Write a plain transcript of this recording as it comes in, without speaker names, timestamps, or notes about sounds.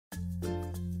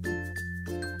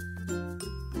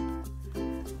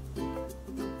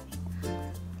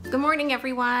Good morning,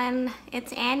 everyone.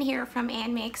 It's Ann here from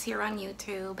Annmakes here on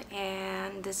YouTube,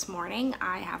 and this morning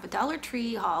I have a Dollar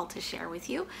Tree haul to share with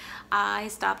you. I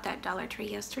stopped at Dollar Tree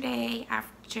yesterday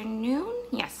afternoon,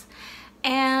 yes,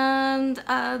 and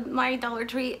my Dollar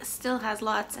Tree still has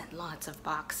lots and lots of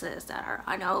boxes that are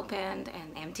unopened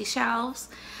and empty shelves.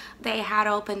 They had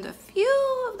opened a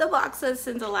few of the boxes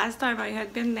since the last time I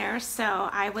had been there, so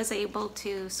I was able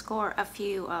to score a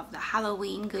few of the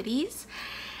Halloween goodies.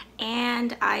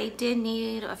 And I did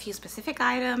need a few specific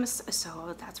items,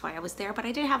 so that's why I was there, but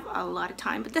I didn't have a lot of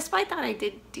time. But despite that, I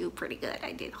did do pretty good.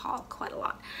 I did haul quite a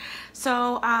lot.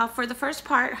 So for the first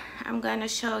part, I'm going to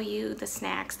show you the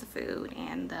snacks, the food,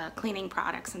 and the cleaning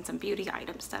products and some beauty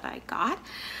items that I got.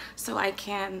 So I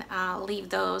can leave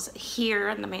those here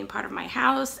in the main part of my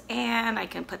house, and I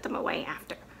can put them away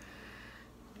after.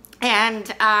 And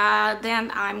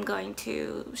then I'm going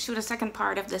to shoot a second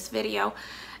part of this video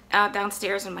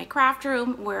downstairs in my craft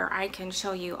room, where I can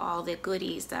show you all the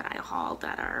goodies that I hauled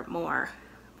that are more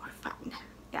fun.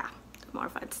 Yeah, more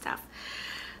fun stuff.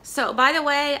 So by the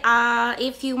way,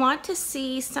 if you want to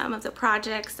see some of the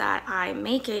projects that I'm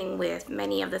making with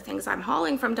many of the things I'm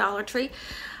hauling from Dollar Tree,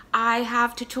 I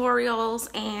have tutorials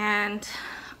and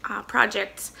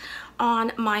projects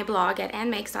on my blog at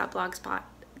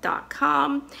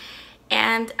annmakes.blogspot.com.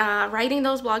 And writing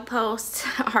those blog posts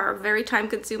are very time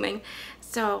consuming.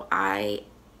 So I'm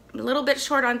a little bit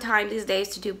short on time these days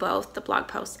to do both the blog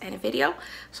posts and a video.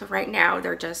 So right now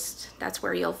that's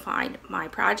where you'll find my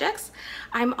projects.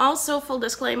 I'm also, full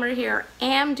disclaimer here,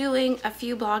 am doing a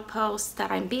few blog posts that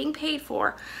I'm being paid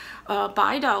for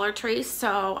by Dollar Tree.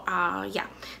 So yeah,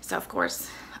 so of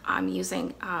course I'm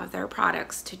using their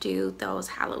products to do those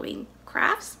Halloween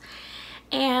crafts.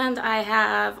 And I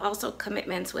have also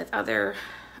commitments with other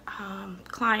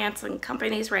clients and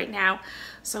companies right now,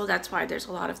 so that's why there's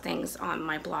a lot of things on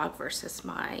my blog versus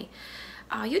my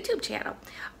YouTube channel.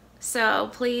 So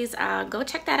please go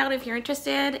check that out if you're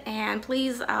interested, and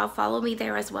please follow me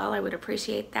there as well. I would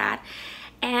appreciate that.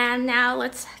 And now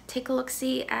let's take a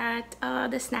look-see at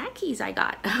the snackies I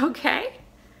got. Okay,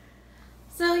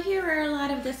 so here are a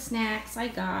lot of the snacks I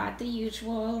got. The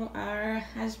usual are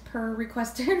as per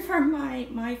requested from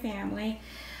my family.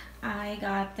 I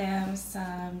got them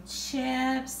some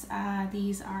chips.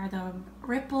 These are the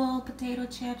Ripple potato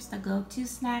chips, the go-to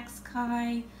snacks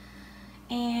kind.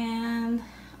 And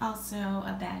also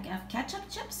a bag of ketchup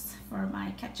chips for my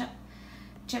ketchup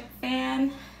chip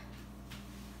fan.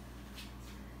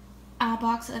 A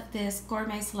box of this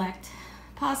Gourmet Select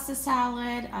pasta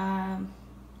salad.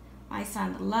 My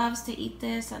son loves to eat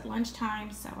this at lunchtime,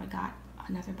 so I got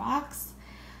another box.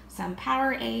 Some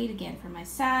Powerade, again for my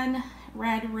son.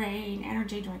 Red Rain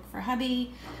energy drink for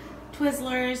hubby.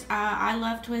 Twizzlers, I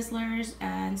love Twizzlers,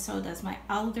 and so does my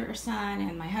elder son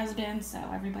and my husband, so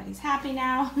everybody's happy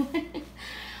now.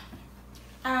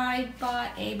 I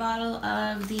bought a bottle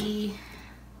of the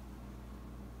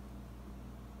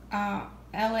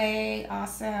LA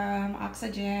Awesome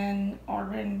Oxygen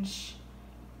Orange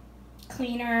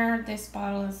Cleaner. This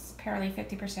bottle is apparently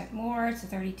 50% more. It's a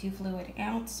 32 fluid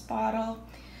ounce bottle.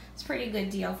 It's a pretty good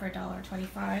deal for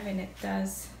 $1.25, and it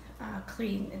does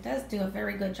clean. It does do a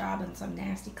very good job in some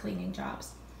nasty cleaning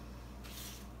jobs.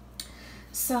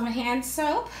 Some hand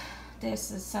soap. This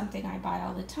is something I buy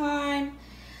all the time.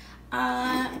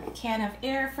 A can of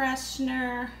air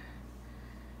freshener.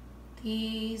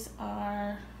 This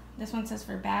one says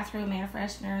for bathroom air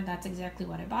freshener. That's exactly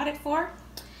what I bought it for.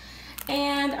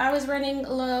 And I was running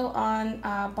low on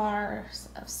bars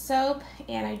of soap,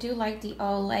 and I do like the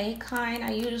Olay kind.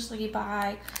 I usually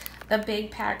buy the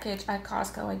big package at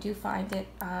Costco. I do find it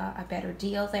a better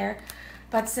deal there.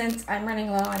 But since I'm running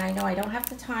low and I know I don't have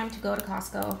the time to go to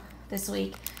Costco this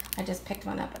week, I just picked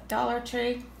one up at Dollar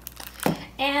Tree.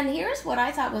 And here's what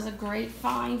I thought was a great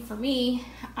find for me.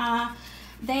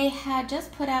 They had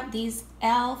just put out these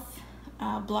e.l.f.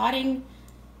 blotting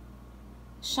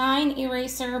Shine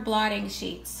Eraser blotting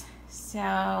sheets.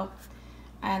 So,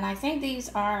 and I think these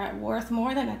are worth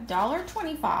more than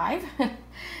 $1.25.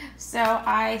 So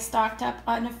I stocked up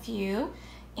on a few,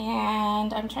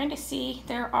 and I'm trying to see,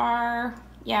 there are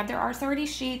 30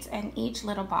 sheets in each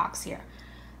little box here.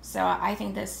 So I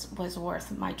think this was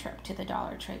worth my trip to the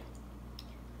Dollar Tree.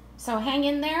 So hang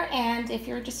in there, and if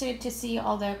you're interested to see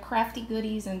all the crafty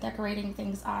goodies and decorating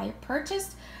things I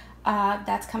purchased,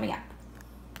 that's coming up.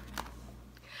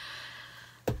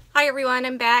 Hi everyone,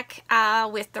 I'm back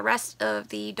with the rest of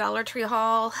the Dollar Tree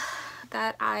haul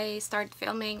that I started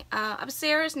filming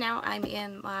upstairs. Now I'm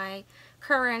in my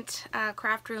current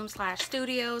craft room slash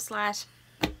studio slash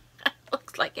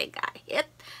looks like it got hit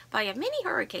by a mini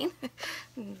hurricane.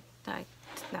 I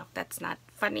No, that's not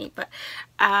funny, but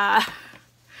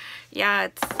yeah,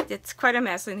 it's quite a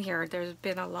mess in here. There's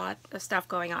been a lot of stuff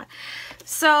going on.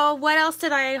 So what else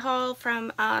did I haul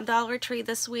from Dollar Tree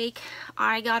this week?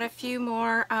 I got a few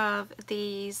more of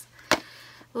these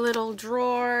little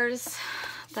drawers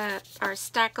that are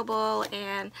stackable,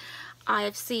 and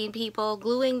I've seen people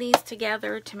gluing these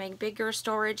together to make bigger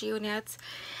storage units,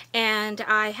 and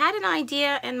I had an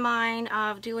idea in mind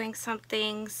of doing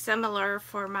something similar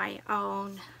for my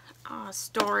own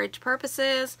storage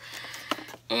purposes,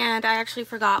 and I actually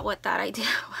forgot what that idea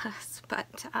was,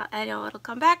 but I know it'll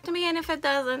come back to me, and if it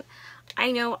doesn't,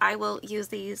 I know I will use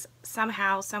these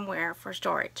somehow, somewhere for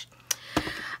storage.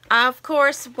 Of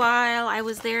course, while I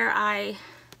was there, I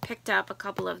picked up a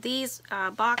couple of these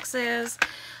boxes,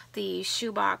 the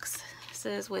shoe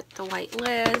boxes with the white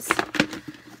lids.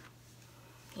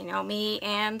 You know me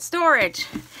and storage.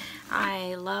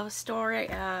 I love storage,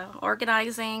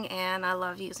 organizing, and I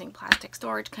love using plastic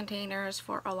storage containers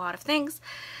for a lot of things.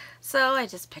 So I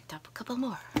just picked up a couple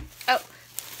more. Oh,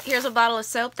 here's a bottle of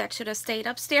soap that should have stayed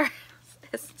upstairs.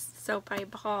 This is soap I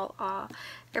haul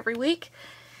every week.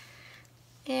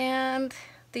 And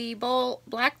the bowl,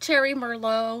 Black Cherry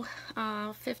Merlot,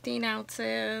 15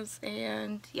 ounces,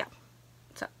 and yeah,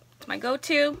 so it's my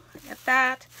go-to. I got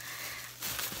that.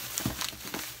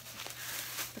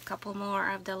 A couple more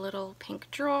of the little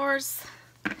pink drawers.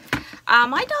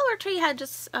 My Dollar Tree had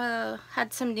just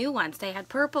had some new ones. They had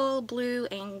purple, blue,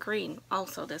 and green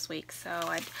also this week. So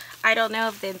I don't know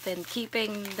if they've been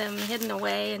keeping them hidden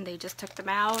away and they just took them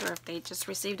out, or if they just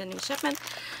received a new shipment.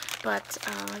 But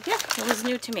yeah, it was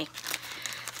new to me.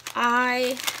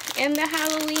 In the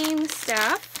Halloween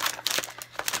stuff,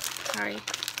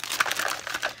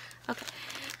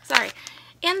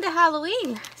 in the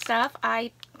Halloween stuff,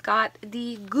 I got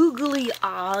the googly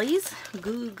eyes,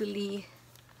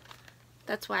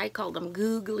 that's why I call them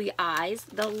googly eyes,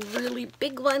 the really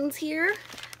big ones here.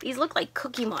 These look like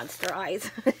Cookie Monster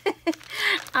eyes.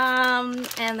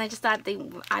 And I just thought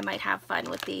I might have fun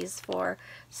with these for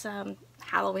some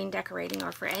Halloween decorating,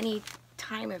 or for any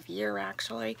time of year,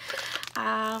 actually.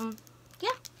 Yeah,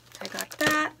 I got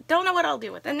that. Don't know what I'll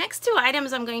do with it. The next two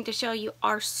items I'm going to show you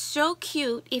are so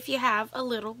cute if you have a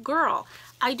little girl.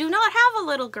 I do not have a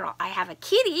little girl. I have a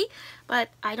kitty, but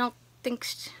I don't think...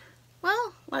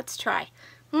 Well, let's try.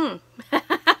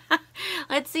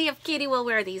 Let's see if Kitty will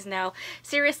wear these now.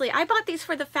 Seriously, I bought these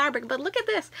for the fabric, but look at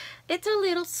this. It's a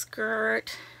little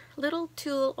skirt, little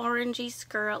tulle orangey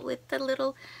skirt with the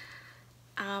little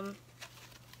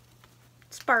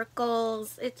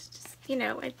sparkles. It's just, you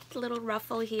know, a little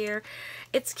ruffle here.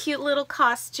 It's cute little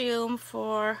costume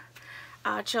for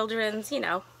children's, you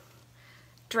know,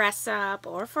 dress up,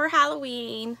 or for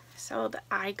Halloween. So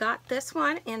I got this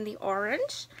one in the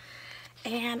orange,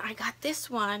 and I got this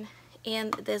one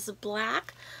in this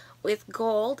black with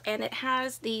gold, and it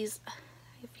has these,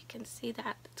 if you can see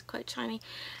that, it's quite shiny,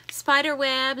 spider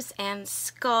webs and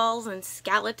skulls and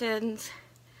skeletons.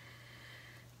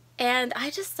 And I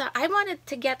just thought I wanted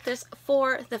to get this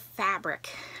for the fabric,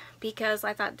 because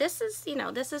I thought this is, you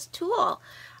know, this is tulle.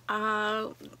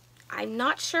 I'm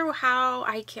not sure how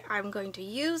I'm going to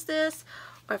use this,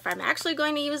 or if I'm actually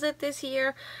going to use it this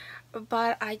year,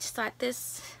 but I just thought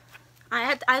this,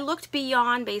 I looked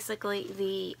beyond basically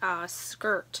the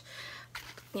skirt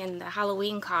in the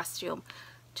Halloween costume,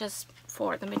 just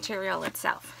for the material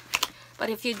itself. But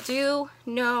if you do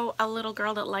know a little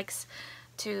girl that likes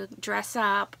to dress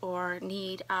up, or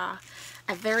need a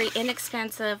very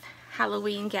inexpensive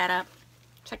Halloween getup,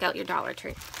 check out your Dollar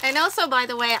Tree. And also, by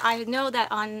the way, I know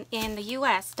that in the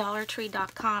US,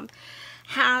 DollarTree.com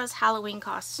has Halloween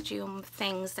costume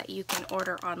things that you can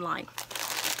order online.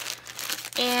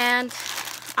 And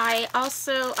I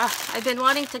also, I've been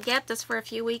wanting to get this for a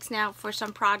few weeks now for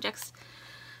some projects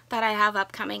that I have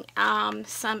upcoming.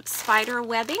 Some spider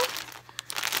webbing.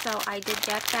 So I did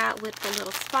get that with the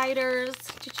little spiders.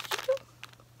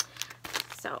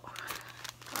 So,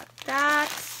 got that.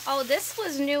 Oh, this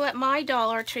was new at my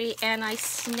Dollar Tree, and I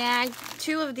snagged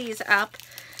two of these up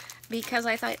because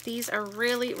I thought these are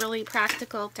really, really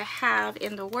practical to have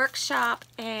in the workshop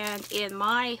and in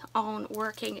my own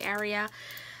working area.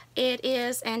 It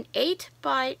is an 8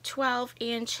 by 12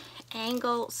 inch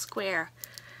angle square.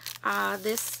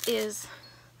 This is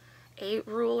a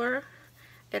ruler.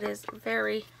 It is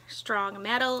very strong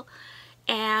metal,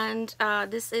 and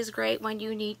this is great when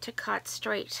you need to cut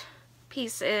straight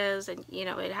pieces, and you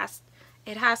know, it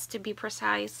has to be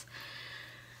precise.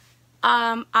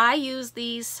 I use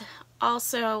these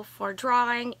also for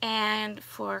drawing and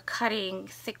for cutting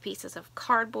thick pieces of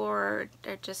cardboard.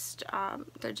 They're just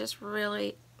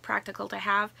really practical to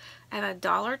have, and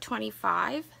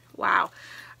 $1.25. Wow.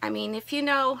 I mean, if you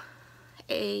know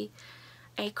a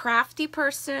crafty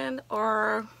person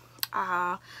or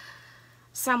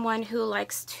someone who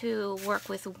likes to work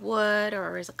with wood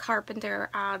or is a carpenter,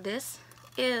 this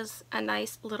is a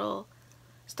nice little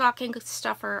stocking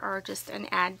stuffer or just an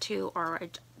add to, or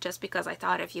just because I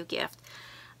thought of you gift.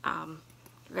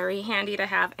 Very handy to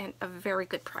have and a very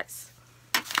good price.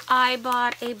 I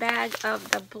bought a bag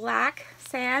of the black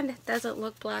sand. It doesn't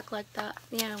look black like that.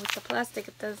 Yeah, with the plastic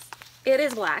it does. It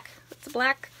is black. It's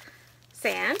black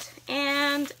sand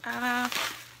and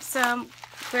some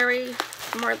very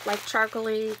more like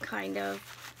charcoaly kind of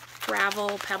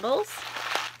gravel pebbles.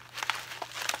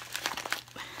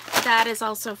 That is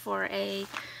also for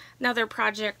another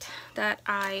project that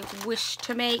I wish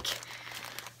to make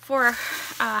for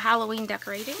Halloween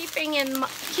decorating. Keeping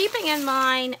in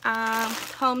mind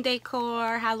home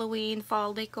decor, Halloween,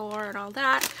 fall decor, and all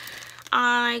that,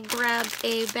 I grabbed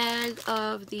a bag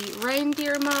of the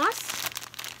reindeer moss,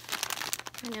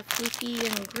 kind of pinky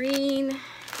and green,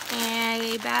 and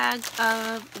a bag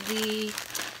of the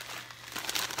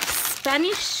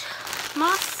Spanish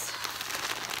moss,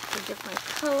 a different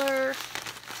color,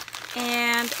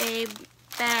 and a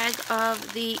bag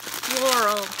of the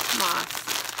floral moss.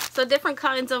 So different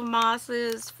kinds of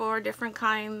mosses for different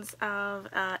kinds of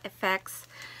effects,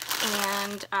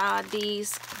 and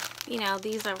these, you know,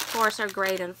 these of course are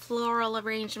great in floral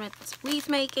arrangements, wreath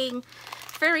making,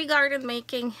 fairy garden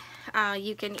making.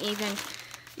 You can even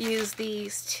use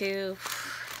these to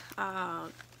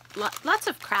lots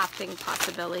of crafting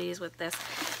possibilities with this,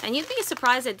 and you'd be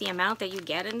surprised at the amount that you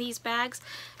get in these bags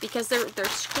because they're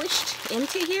squished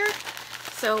into here.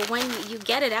 So when you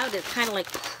get it out, it kind of like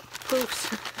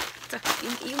poofs. So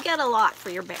you get a lot for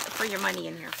your money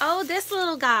in here. Oh, this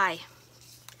little guy!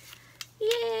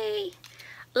 Yay!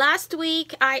 Last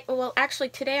week, well, actually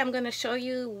today I'm going to show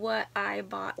you what I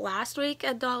bought last week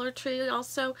at Dollar Tree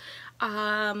also.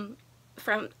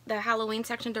 From the Halloween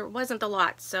section, there wasn't a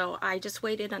lot, so I just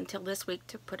waited until this week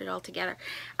to put it all together.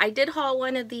 I did haul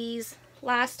one of these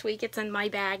last week. It's in my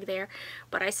bag there,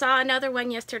 but I saw another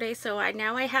one yesterday, so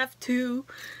now I have two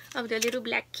of the little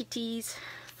black kitties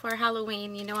for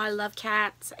Halloween. You know, I love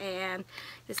cats, and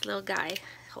this little guy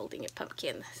holding a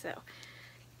pumpkin, so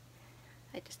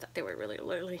I just thought they were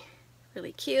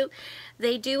really cute.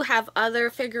 They do have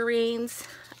other figurines.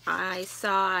 I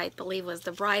saw, I believe, was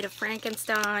the Bride of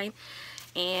Frankenstein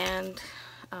and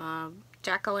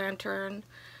Jack-o'-lantern,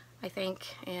 I think,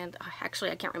 and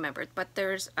actually I can't remember, but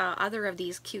there's other of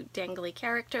these cute dangly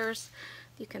characters.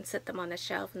 You can sit them on the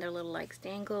shelf and their little legs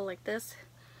dangle like this,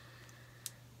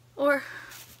 or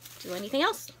do anything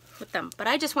else with them, but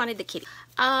I just wanted the kitty.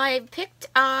 I picked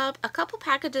up a couple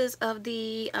packages of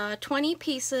the 20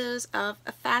 pieces of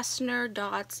fastener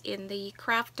dots in the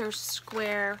Crafter's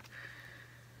Square,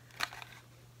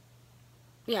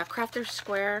 Crafter's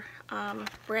Square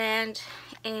brand,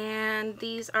 and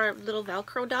these are little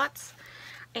Velcro dots,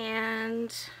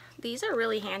 and these are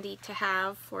really handy to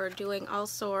have for doing all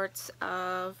sorts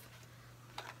of,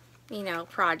 you know,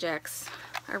 projects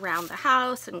around the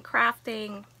house and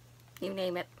crafting, you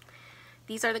name it.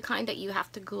 These are the kind that you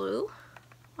have to glue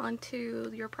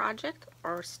onto your project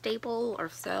or staple or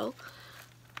sew.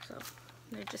 So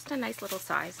they're just a nice little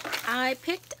size. I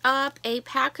picked up a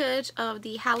package of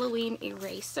the Halloween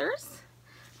erasers.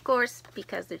 Of course,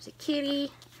 because there's a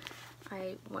kitty,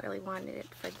 I really wanted it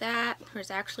for that.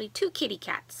 There's actually 2 kitty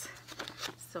cats,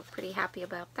 so pretty happy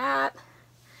about that.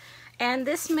 And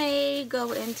this may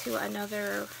go into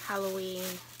another Halloween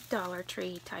Dollar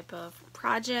Tree type of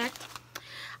project.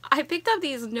 I picked up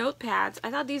these notepads. I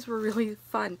thought these were really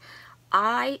fun.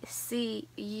 I see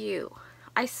you.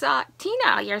 I saw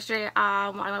Tina yesterday when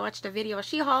I watched a video.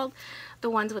 She hauled the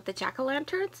ones with the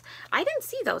jack-o'-lanterns. I didn't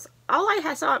see those. All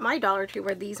I saw at my Dollar Tree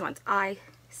were these ones. I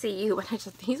see you. And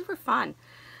these were fun.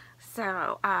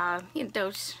 So,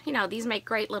 these make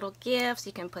great little gifts.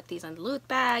 You can put these in loot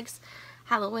bags,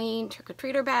 Halloween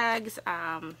trick-or-treater bags,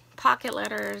 pocket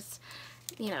letters.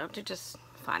 You know, they're just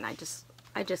fun. I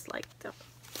just like them.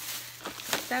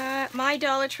 That my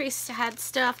Dollar Tree had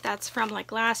stuff that's from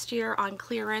like last year on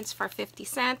clearance for 50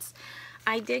 cents.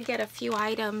 I did get a few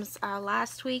items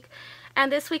last week,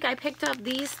 and this week I picked up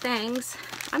these things.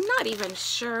 I'm not even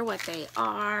sure what they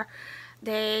are.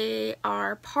 They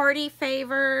are party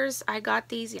favors. I got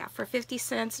these, for 50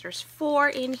 cents. There's 4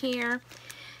 in here,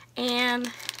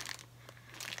 and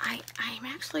I'm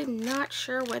actually not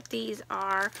sure what these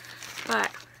are, but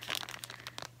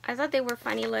I thought they were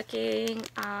funny looking,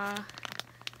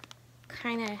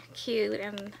 kind of cute,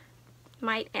 and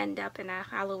might end up in a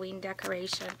Halloween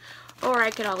decoration, or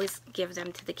I could always give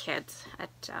them to the kids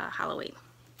at Halloween.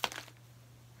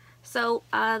 So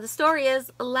the story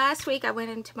is, last week I went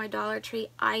into my Dollar Tree.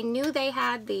 I knew they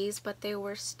had these, but they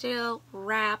were still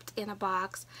wrapped in a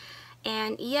box.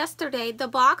 And yesterday the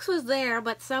box was there,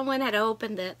 but someone had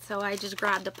opened it, so I just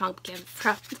grabbed the pumpkin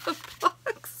from the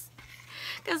box.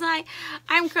 Because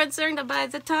I'm concerned that by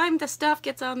the time the stuff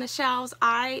gets on the shelves,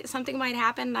 something might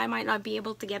happen and I might not be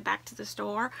able to get back to the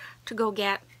store to go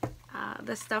get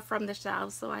the stuff from the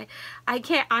shelves. So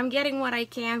I'm getting what I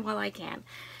can while I can.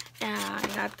 I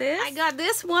got this. I got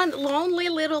this one lonely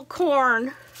little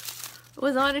corn. It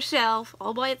was on a shelf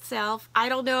all by itself. I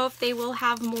don't know if they will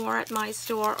have more at my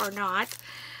store or not.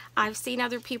 I've seen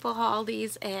other people haul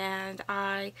these and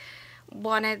I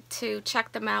wanted to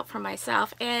check them out for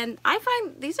myself, and I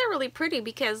find these are really pretty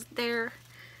because they're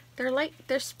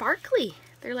sparkly.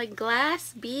 They're like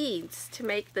glass beads to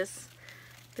make this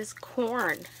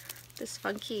corn, this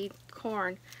funky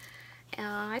corn.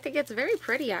 I think it's very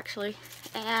pretty actually,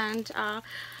 and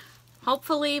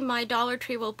hopefully my Dollar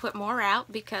Tree will put more out,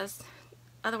 because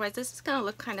otherwise this is gonna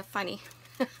look kind of funny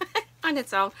on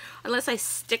its own, unless I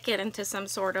stick it into some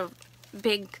sort of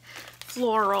big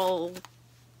floral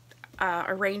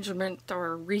arrangement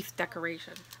or wreath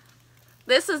decoration.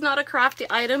 This is not a crafty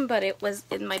item, but it was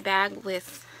in my bag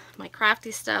with my crafty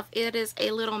stuff. It is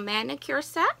a little manicure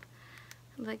set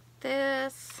like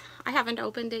this. I haven't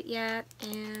opened it yet,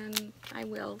 and I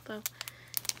will though.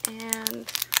 And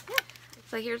yeah,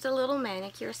 so here's a little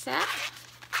manicure set,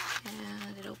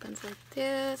 and it opens like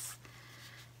this,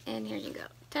 and here you go.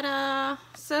 Ta-da!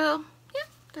 So yeah,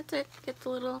 that's it. Get the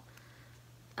little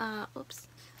oops,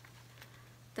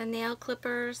 the nail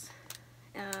clippers,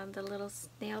 the little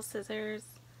nail scissors,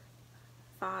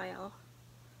 file,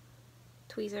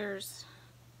 tweezers,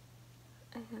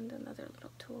 and another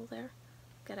little tool there.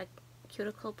 Got a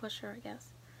cuticle pusher, I guess.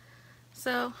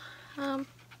 So,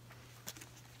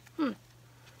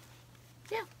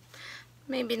 yeah.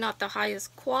 Maybe not the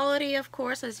highest quality, of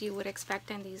course, as you would expect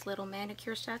in these little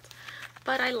manicure sets,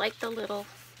 but I like the little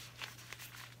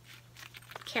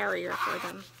carrier for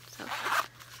them. So,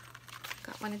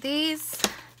 got one of these.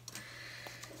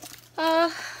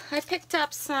 I picked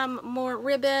up some more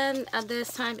ribbon,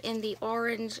 this time in the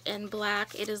orange and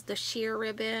black. It is the sheer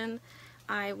ribbon.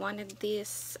 I wanted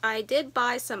this. I did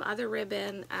buy some other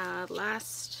ribbon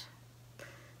last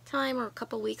time or a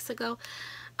couple weeks ago,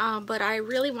 but I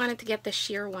really wanted to get the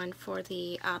sheer one for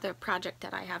the other project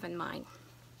that I have in mind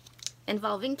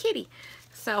involving Kitty.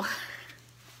 So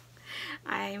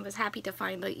I was happy to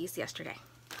find these yesterday.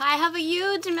 I have a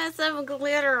huge mess of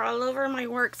glitter all over my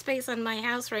workspace in my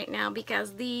house right now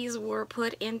because these were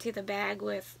put into the bag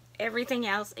with everything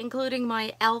else, including my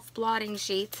e.l.f. blotting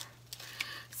sheets.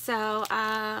 So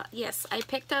yes, I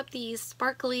picked up these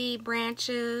sparkly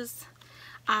branches.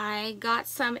 I got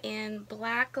some in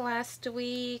black last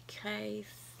week. I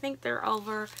think they're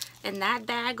over in that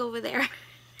bag over there.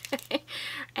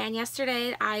 And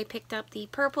yesterday I picked up the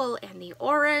purple and the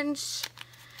orange.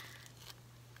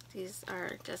 These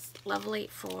are just lovely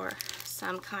for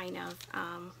some kind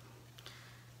of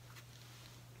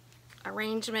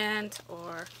arrangement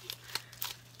or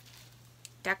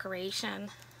decoration.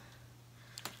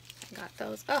 I got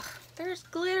those. Oh, there's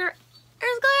glitter.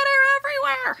 There's glitter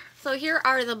everywhere. So here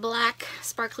are the black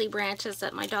sparkly branches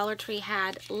that my Dollar Tree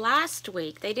had last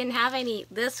week. They didn't have any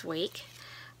this week.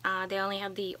 They only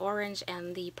had the orange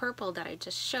and the purple that I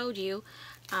just showed you.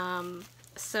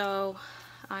 So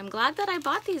I'm glad that I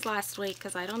bought these last week,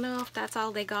 because I don't know if that's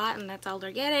all they got and that's all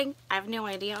they're getting. I have no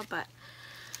idea, but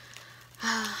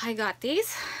I got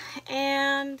these.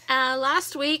 And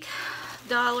last week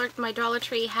my Dollar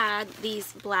Tree had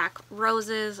these black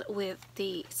roses with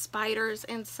the spiders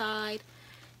inside,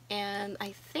 and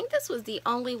I think this was the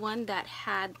only one that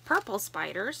had purple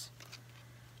spiders,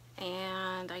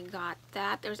 and I got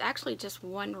that. There's actually just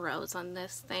one rose on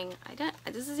this thing.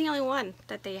 This is the only one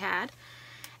that they had.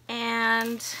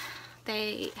 And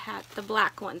they had the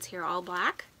black ones here, all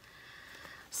black.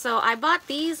 So I bought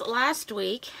these last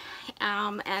week,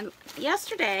 and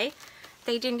yesterday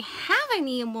they didn't have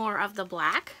any more of the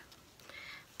black,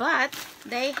 but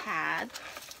they had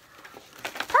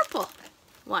purple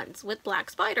ones with black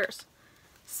spiders.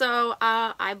 So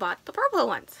I bought the purple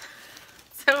ones.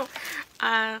 So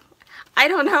I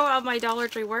don't know how my Dollar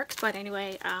Tree works, but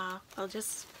anyway, I'll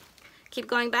just keep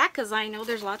going back because I know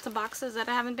there's lots of boxes that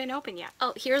haven't been opened yet.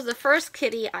 Oh, here's the first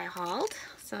kitty I hauled.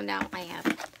 So now I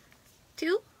have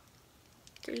two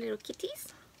little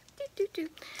kitties.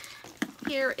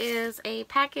 Here is a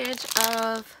package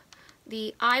of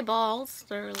the eyeballs.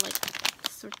 They're like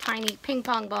These are tiny ping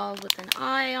pong balls with an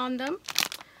eye on them.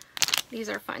 These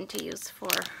are fun to use for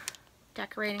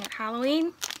decorating at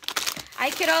Halloween.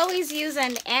 I could always use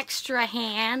an extra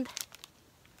hand,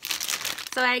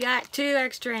 so I got 2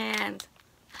 extra hands.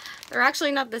 They're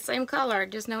actually not the same color,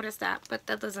 just noticed that, but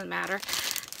that doesn't matter.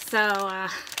 So,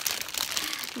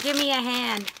 give me a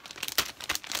hand.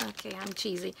 Okay, I'm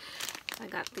cheesy. I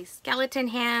got these skeleton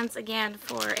hands again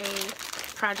for a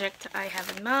project I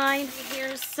have in mind.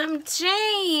 Here's some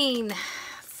chain.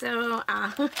 So,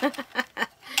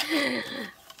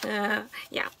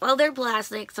 yeah, well, they're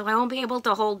plastic, so I won't be able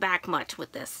to hold back much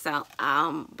with this. So,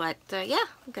 yeah,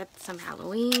 got some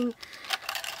Halloween,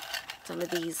 some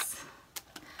of these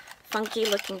funky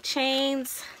looking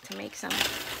chains to make some.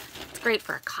 It's great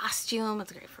for a costume.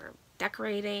 It's great for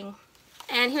decorating.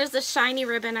 And here's the shiny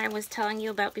ribbon I was telling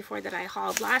you about before that I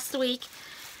hauled last week.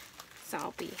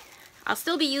 So I'll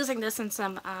still be using this in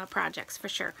some projects for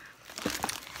sure.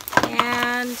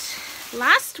 And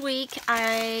last week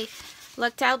I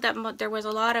looked out that there was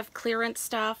a lot of clearance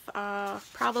stuff,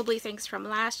 probably things from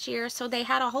last year. So they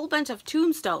had a whole bunch of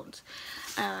tombstones.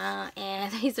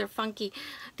 And these are funky.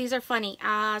 These are funny.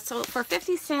 So for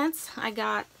 50 cents, I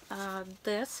got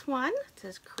this one. It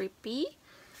says creepy.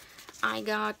 I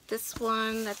got this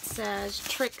one that says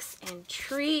tricks and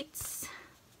treats.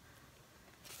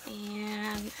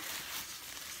 And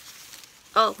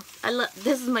oh,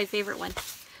 this is my favorite one.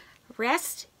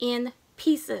 Rest in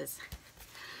pieces.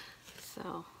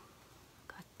 So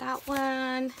got that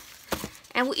one.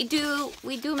 And we do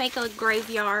make a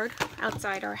graveyard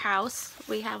outside our house.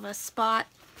 We have a spot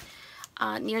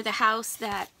near the house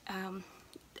that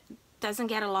doesn't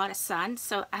get a lot of sun.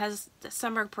 So as the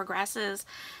summer progresses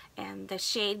and the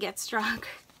shade gets stronger,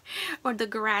 or the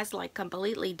grass like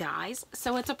completely dies,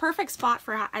 so it's a perfect spot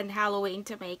for on Halloween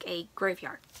to make a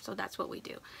graveyard. So that's what we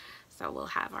do. So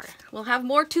we'll have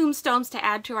more tombstones to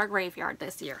add to our graveyard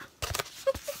this year.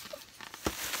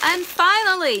 And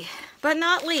finally, but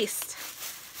not least,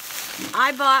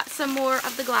 I bought some more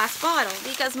of the glass bottle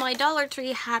because my Dollar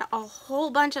Tree had a whole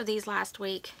bunch of these last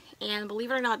week, and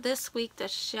believe it or not, this week the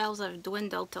shelves have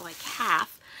dwindled to like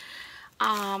half.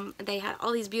 They had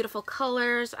all these beautiful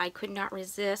colors. I could not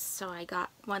resist, so I got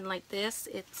one like this.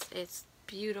 It's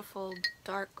beautiful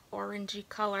dark orangey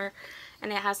color,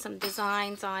 and it has some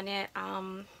designs on it,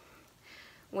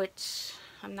 which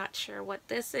I'm not sure what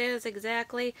this is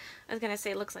exactly. I was gonna say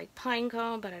it looks like pine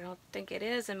cone, but I don't think it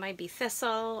is. It might be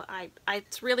thistle.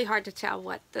 It's really hard to tell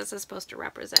what this is supposed to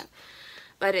represent,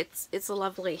 but it's a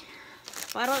lovely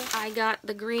bottle. I got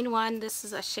the green one. This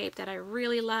is a shape that I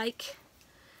really like.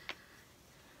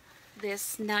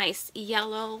 This nice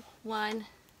yellow one.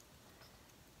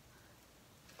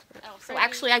 So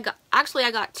actually I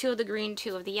got 2 of the green,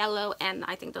 2 of the yellow, and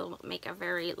I think they'll make a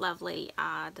very lovely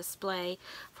display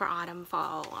for autumn,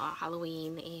 fall,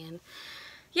 Halloween. And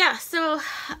yeah, so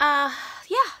yeah,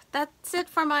 that's it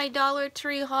for my Dollar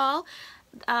Tree haul.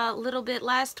 A little bit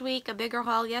last week, a bigger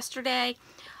haul yesterday,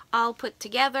 all put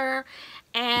together.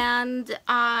 And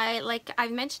like I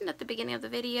mentioned at the beginning of the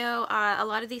video, a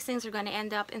lot of these things are going to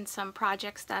end up in some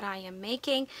projects that I am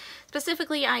making.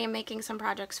 Specifically, I am making some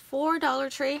projects for Dollar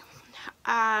Tree.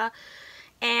 So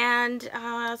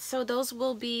those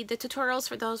will be, the tutorials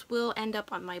for those will end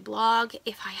up on my blog.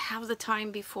 If I have the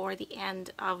time before the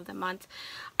end of the month,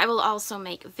 I will also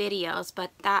make videos,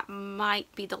 but that might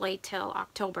be delayed till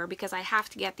October because I have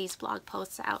to get these blog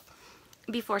posts out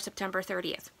before September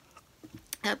 30th.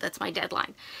 That's my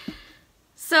deadline.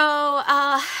 So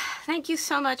thank you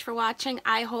so much for watching.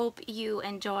 I hope you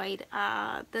enjoyed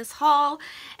this haul,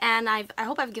 and I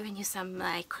hope I've given you some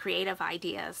creative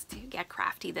ideas to get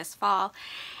crafty this fall.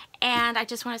 And I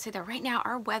just want to say that right now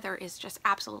our weather is just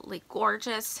absolutely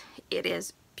gorgeous. It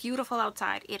is beautiful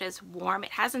outside. It is warm.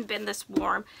 It hasn't been this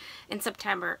warm in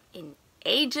September in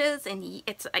ages, and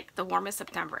it's like the warmest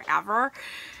September ever.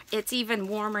 It's even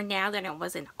warmer now than it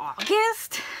was in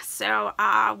August. So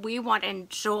we want to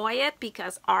enjoy it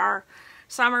because our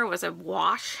summer was a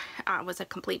wash. It was a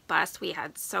complete bust. We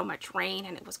had so much rain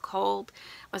and it was cold.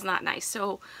 It was not nice.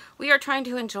 So we are trying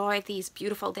to enjoy these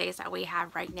beautiful days that we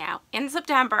have right now in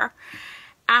September.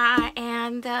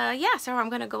 Yeah, so I'm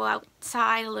going to go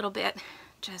outside a little bit,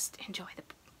 just enjoy the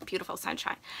beautiful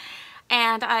sunshine.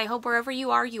 And I hope wherever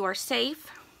you are safe,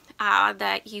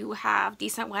 that you have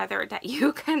decent weather that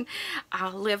you can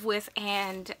live with.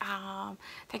 And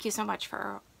thank you so much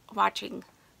for watching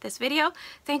this video.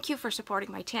 Thank you for supporting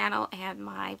my channel and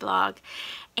my blog.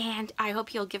 And I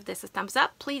hope you'll give this a thumbs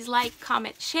up. Please like,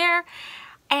 comment, share,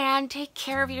 and take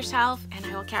care of yourself. And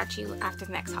I will catch you after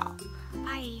the next haul.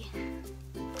 Bye.